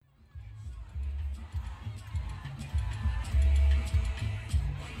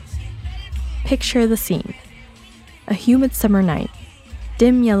Picture the scene. A humid summer night,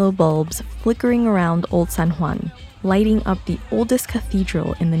 dim yellow bulbs flickering around Old San Juan, lighting up the oldest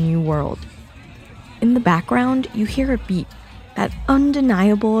cathedral in the New World. In the background, you hear a beat, that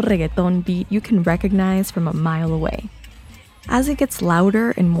undeniable reggaeton beat you can recognize from a mile away. As it gets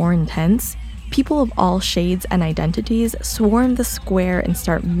louder and more intense, people of all shades and identities swarm the square and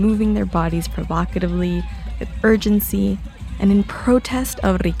start moving their bodies provocatively, with urgency, and in protest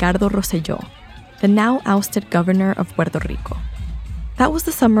of Ricardo Rosselló, the now ousted governor of Puerto Rico. That was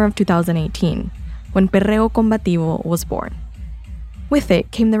the summer of 2018, when Perreo Combativo was born. With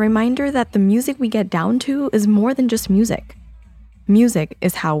it came the reminder that the music we get down to is more than just music. Music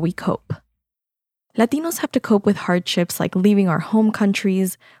is how we cope. Latinos have to cope with hardships like leaving our home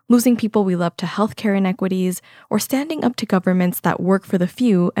countries, losing people we love to healthcare inequities, or standing up to governments that work for the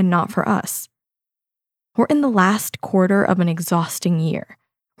few and not for us. We're in the last quarter of an exhausting year,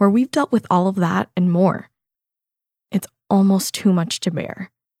 where we've dealt with all of that and more. It's almost too much to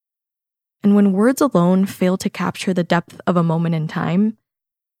bear. And when words alone fail to capture the depth of a moment in time,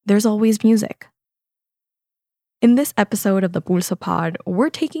 there's always music. In this episode of the Pulso Pod,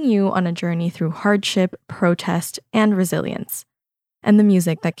 we're taking you on a journey through hardship, protest, and resilience, and the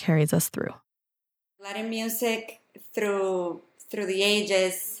music that carries us through. Latin music through the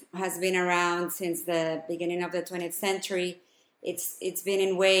ages has been around since the beginning of the 20th century. It's been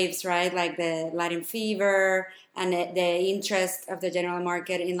in waves, right? Like the Latin fever and the interest of the general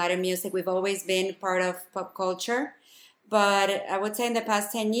market in Latin music. We've always been part of pop culture. But I would say in the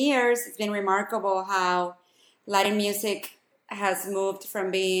past 10 years, it's been remarkable how Latin music has moved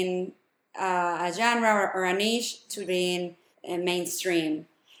from being a genre or a niche to being mainstream.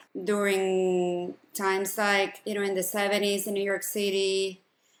 During times like, in the 70s in New York City,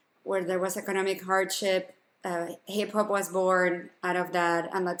 where there was economic hardship, hip-hop was born out of that,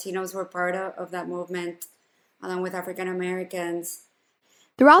 and Latinos were part of that movement, along with African Americans.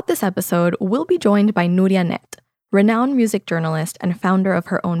 Throughout this episode, we'll be joined by Nuria Net, renowned music journalist and founder of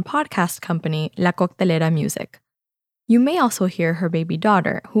her own podcast company, La Coctelera Music. You may also hear her baby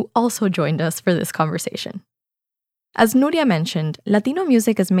daughter, who also joined us for this conversation. As Nuria mentioned, Latino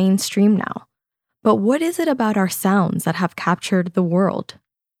music is mainstream now. But what is it about our sounds that have captured the world?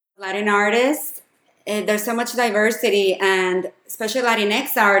 Latin artists, there's so much diversity, and especially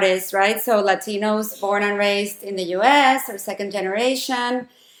Latinx artists, right? So Latinos born and raised in the US or second generation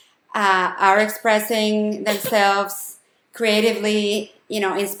are expressing themselves creatively,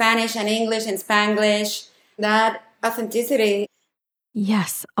 in Spanish and English and Spanglish. That authenticity.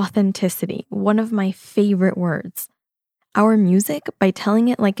 Yes, authenticity, one of my favorite words. Our music, by telling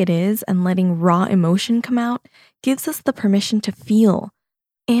it like it is and letting raw emotion come out, gives us the permission to feel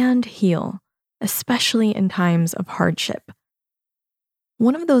and heal, especially in times of hardship.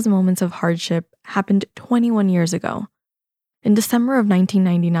 One of those moments of hardship happened 21 years ago. In December of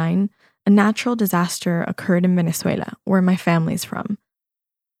 1999, a natural disaster occurred in Venezuela, where my family's from.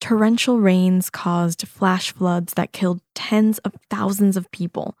 Torrential rains caused flash floods that killed tens of thousands of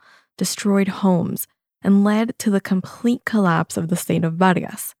people, destroyed homes, and led to the complete collapse of the state of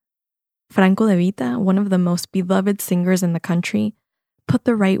Vargas. Franco De Vita, one of the most beloved singers in the country, put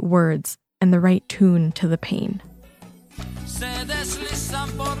the right words and the right tune to the pain. Se deslizan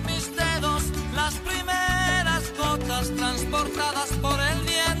por mis dedos las primeras gotas transportadas por el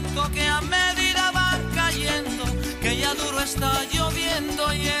viento que a medida van cayendo, que ya duro está lloviendo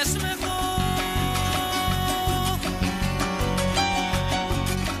y es mejor.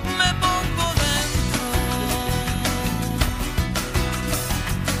 Me pongo dentro.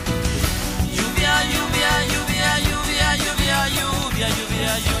 Lluvia, lluvia, lluvia, lluvia, lluvia, lluvia,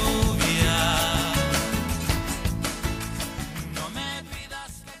 lluvia, lluvia.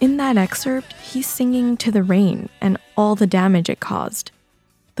 In that excerpt, he's singing to the rain and all the damage it caused.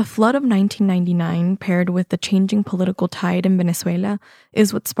 The flood of 1999, paired with the changing political tide in Venezuela,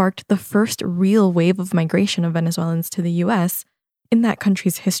 is what sparked the first real wave of migration of Venezuelans to the US in that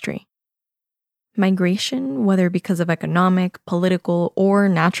country's history. Migration, whether because of economic, political, or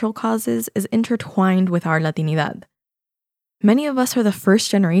natural causes, is intertwined with our Latinidad. Many of us are the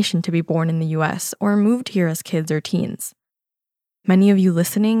first generation to be born in the US or moved here as kids or teens. Many of you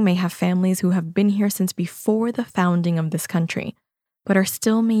listening may have families who have been here since before the founding of this country, but are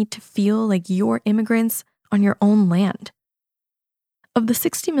still made to feel like you're immigrants on your own land. Of the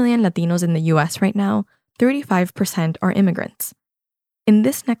 60 million Latinos in the US right now, 35% are immigrants. In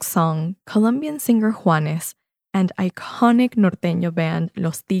this next song, Colombian singer Juanes and iconic norteño band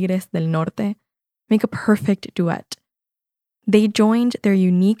Los Tigres del Norte make a perfect duet. They joined their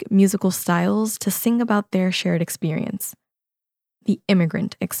unique musical styles to sing about their shared experience. The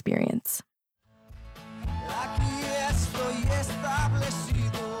immigrant experience.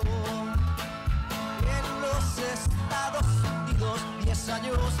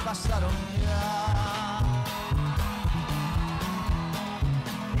 años pasaron ya.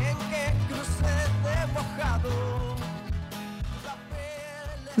 En que crucé de mojado.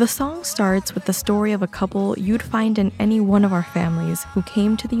 The song starts with the story of a couple you'd find in any one of our families who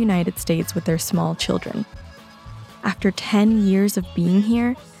came to the United States with their small children. After 10 years of being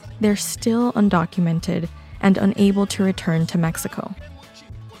here, they're still undocumented and unable to return to Mexico.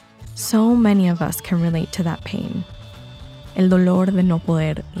 So many of us can relate to that pain. El dolor de no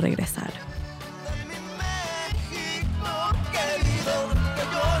poder regresar.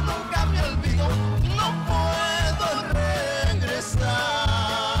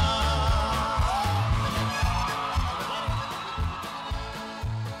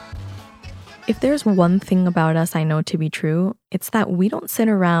 If there's one thing about us I know to be true, it's that we don't sit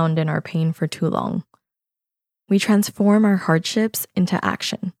around in our pain for too long. We transform our hardships into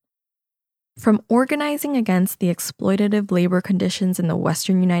action. From organizing against the exploitative labor conditions in the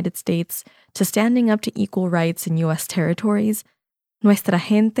Western United States to standing up to equal rights in U.S. territories, Nuestra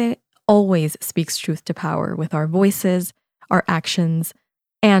Gente always speaks truth to power with our voices, our actions,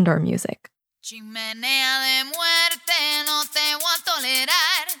 and our music. Chimenea de muerte, no te voy a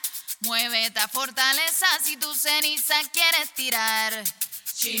tolerar. Muévete a fortaleza si tu ceniza quieres tirar.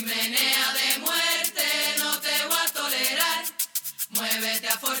 Chimenea de muerte, no te voy a tolerar. Muévete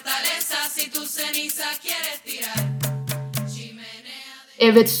a fortaleza si tu ceniza quieres tirar.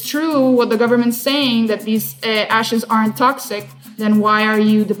 If it's true what the government's saying, that these ashes aren't toxic, then why are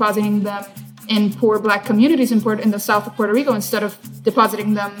you depositing them in poor black communities in the south of Puerto Rico instead of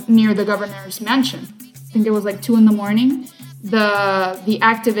depositing them near the governor's mansion? I think it was like 2 a.m. The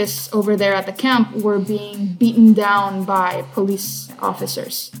activists over there at the camp were being beaten down by police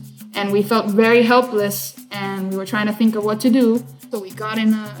officers. And we felt very helpless, and we were trying to think of what to do. So we got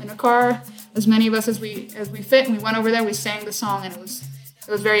in a car, as many of us as we fit, and we went over there, we sang the song, and it was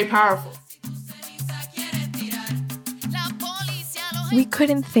very powerful. We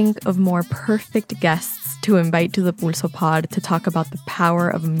couldn't think of more perfect guests to invite to the Pulso Pod to talk about the power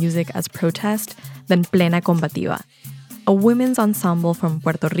of music as protest than Plena Combativa, a women's ensemble from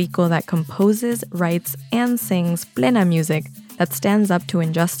Puerto Rico that composes, writes, and sings plena music that stands up to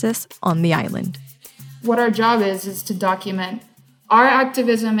injustice on the island. What our job is to document our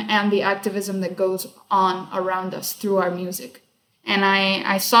activism and the activism that goes on around us through our music. And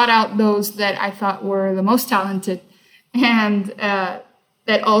I sought out those that I thought were the most talented and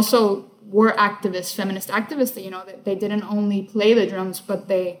that also were activists, feminist activists, that they didn't only play the drums, but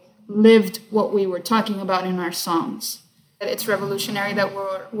they lived what we were talking about in our songs. It's revolutionary that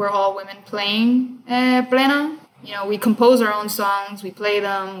we're all women playing plena. We compose our own songs, we play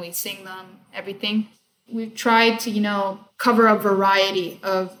them, we sing them, everything. We've tried to, cover a variety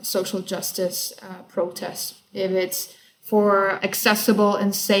of social justice protests. If it's for accessible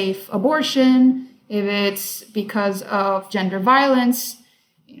and safe abortion, if it's because of gender violence,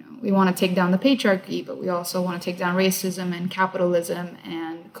 we want to take down the patriarchy, but we also want to take down racism and capitalism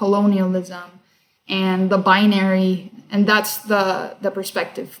and colonialism and the binary. And that's the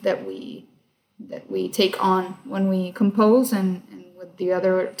perspective that we take on when we compose and with the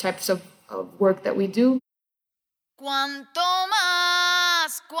other types of work that we do. Cuanto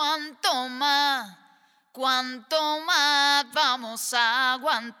más, cuanto más, cuanto más vamos a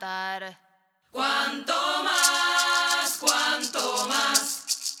aguantar. Cuanto más, cuanto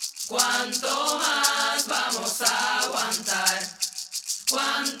más, cuanto más vamos a aguantar.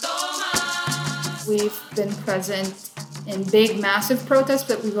 Cuanto más. We've been present in big, massive protests,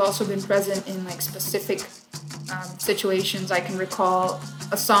 but we've also been present in specific situations. I can recall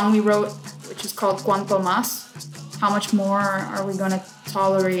a song we wrote, which is called Cuanto Más. How much more are we going to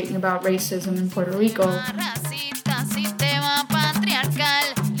tolerate about racism in Puerto Rico?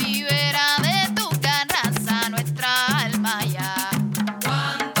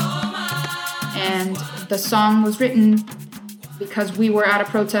 And the song was written because we were at a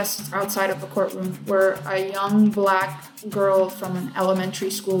protest outside of the courtroom where a young black girl from an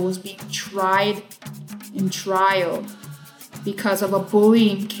elementary school was being tried in trial because of a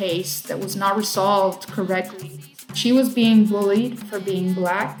bullying case that was not resolved correctly. She was being bullied for being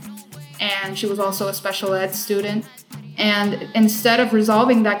black, and she was also a special ed student. And instead of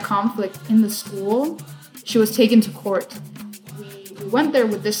resolving that conflict in the school, she was taken to court. We went there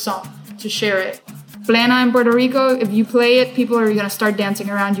with this song to share it. Plena in Puerto Rico, if you play it, people are going to start dancing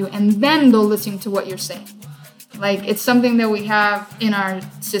around you, and then they'll listen to what you're saying. It's something that we have in our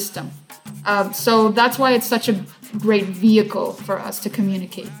system. So that's why it's such a great vehicle for us to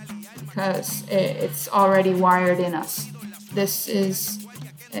communicate, because it's already wired in us. This is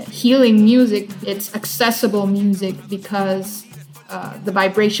healing music. It's accessible music because the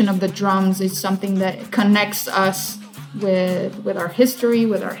vibration of the drums is something that connects us with our history,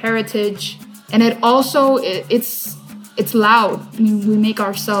 with our heritage. And it also, it's loud. I mean, we make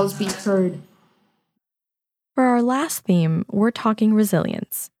ourselves be heard. For our last theme, we're talking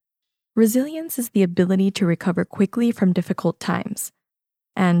resilience. Resilience is the ability to recover quickly from difficult times.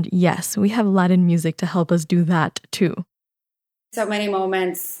 And yes, we have Latin music to help us do that too. So many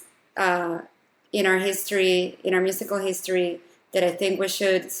moments in our history, in our musical history, that I think we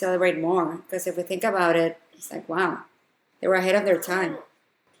should celebrate more. Because if we think about it, it's like, wow, they were ahead of their time.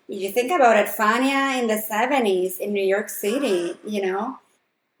 If you think about it, Fania in the 70s in New York City, you know,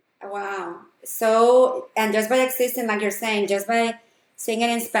 wow. So, and just by existing, like you're saying, just by singing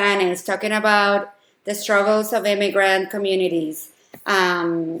in Spanish, talking about the struggles of immigrant communities,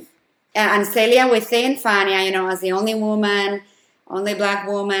 and Celia within Fania, you know, as the only woman, only Black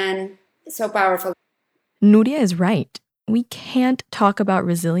woman, so powerful. Nuria is right. We can't talk about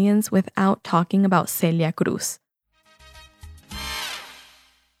resilience without talking about Celia Cruz.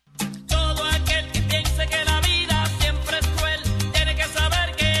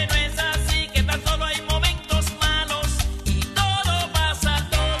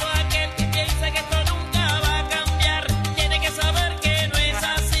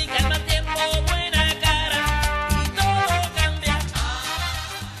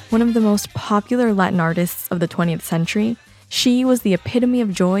 One of the most popular Latin artists of the 20th century, she was the epitome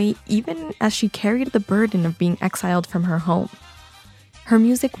of joy even as she carried the burden of being exiled from her home. Her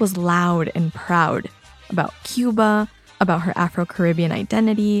music was loud and proud about Cuba, about her Afro-Caribbean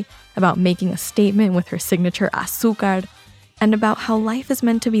identity, about making a statement with her signature Azúcar, and about how life is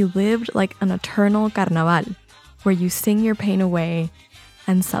meant to be lived like an eternal carnaval, where you sing your pain away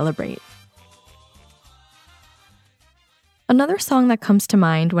and celebrate. Another song that comes to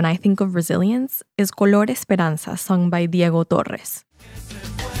mind when I think of resilience is Color Esperanza, sung by Diego Torres.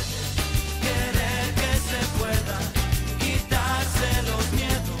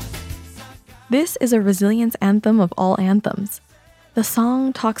 This is a resilience anthem of all anthems. The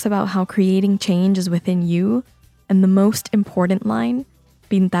song talks about how creating change is within you, and the most important line,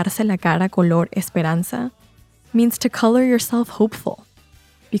 pintarse la cara color esperanza, means to color yourself hopeful,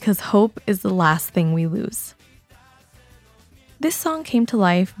 because hope is the last thing we lose. This song came to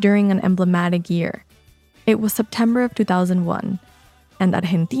life during an emblematic year. It was September of 2001, and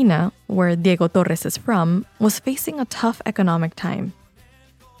Argentina, where Diego Torres is from, was facing a tough economic time.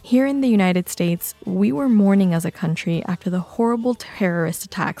 Here in the United States, we were mourning as a country after the horrible terrorist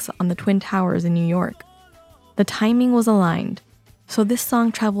attacks on the Twin Towers in New York. The timing was aligned, so this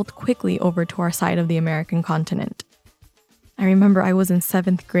song traveled quickly over to our side of the American continent. I remember I was in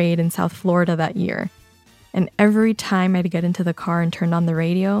 7th grade in South Florida that year, and every time I'd get into the car and turn on the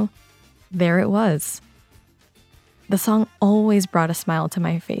radio, there it was. The song always brought a smile to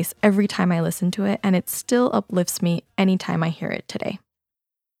my face every time I listened to it, and it still uplifts me anytime I hear it today.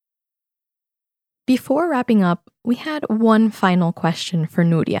 Before wrapping up, we had one final question for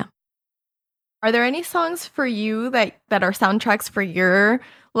Nuria. Are there any songs for you that are soundtracks for your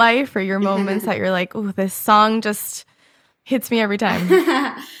life or your moments that you're like, oh, this song just hits me every time?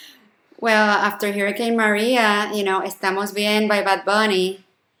 Well, after Hurricane Maria, you know, Estamos Bien by Bad Bunny,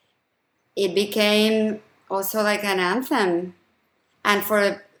 it became also like an anthem. And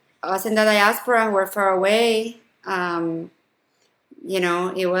for us in the diaspora who are far away, you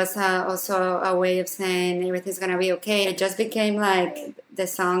know, it was also a way of saying everything's going to be okay. It just became like the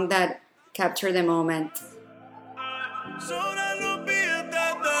song that captured the moment.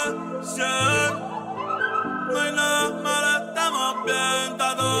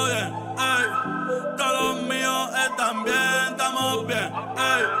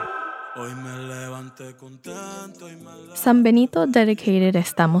 San Benito dedicated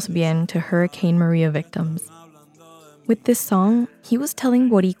Estamos Bien to Hurricane Maria victims. With this song, he was telling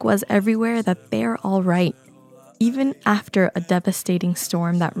Boricuas everywhere that they're all right. Even after a devastating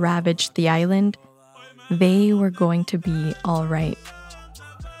storm that ravaged the island, they were going to be all right.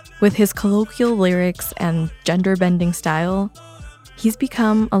 With his colloquial lyrics and gender-bending style, he's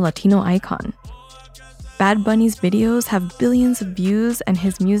become a Latino icon. Bad Bunny's videos have billions of views, and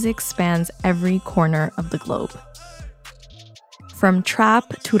his music spans every corner of the globe. From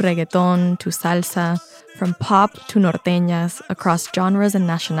trap to reggaeton to salsa, from pop to norteñas, across genres and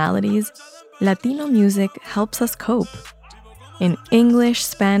nationalities, Latino music helps us cope. In English,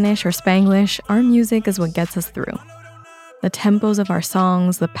 Spanish, or Spanglish, our music is what gets us through. The tempos of our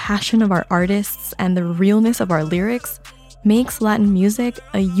songs, the passion of our artists, and the realness of our lyrics makes Latin music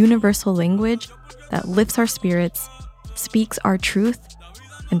a universal language that lifts our spirits, speaks our truth,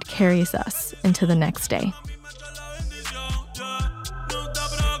 and carries us into the next day.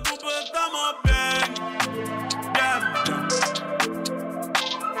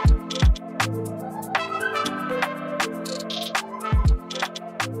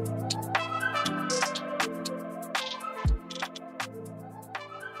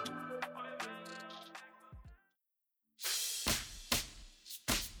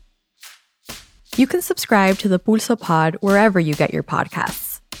 You can subscribe to the Pulso Pod wherever you get your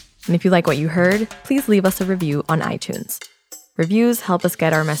podcasts. And if you like what you heard, please leave us a review on iTunes. Reviews help us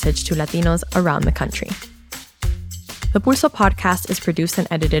get our message to Latinos around the country. The Pulso podcast is produced and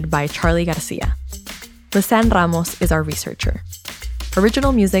edited by Charlie Garcia. Lisanne Ramos is our researcher.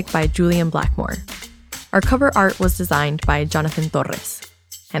 Original music by Julian Blackmore. Our cover art was designed by Jonathan Torres.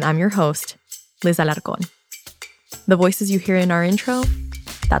 And I'm your host, Liz Alarcón. The voices you hear in our intro,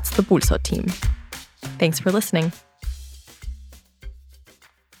 that's the Pulso team. Thanks for listening.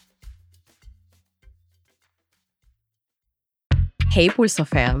 Hey Pulso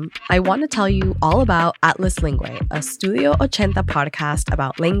fam, I want to tell you all about Atlas Lingüe, a Studio 80 podcast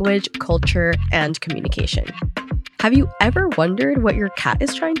about language, culture, and communication. Have you ever wondered what your cat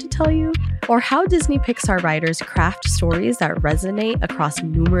is trying to tell you? Or how Disney Pixar writers craft stories that resonate across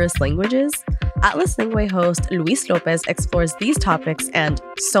numerous languages? Atlas Lingüe host Luis Lopez explores these topics and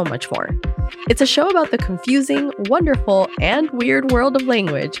so much more. It's a show about the confusing, wonderful, and weird world of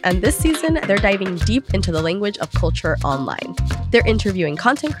language, and this season they're diving deep into the language of culture online. They're interviewing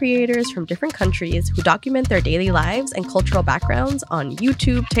content creators from different countries who document their daily lives and cultural backgrounds on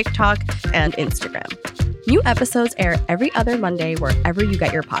YouTube, TikTok, and Instagram. New episodes air every other Monday wherever you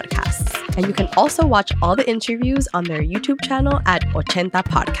get your podcasts. And you can also watch all the interviews on their YouTube channel at 80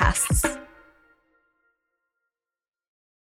 Podcasts.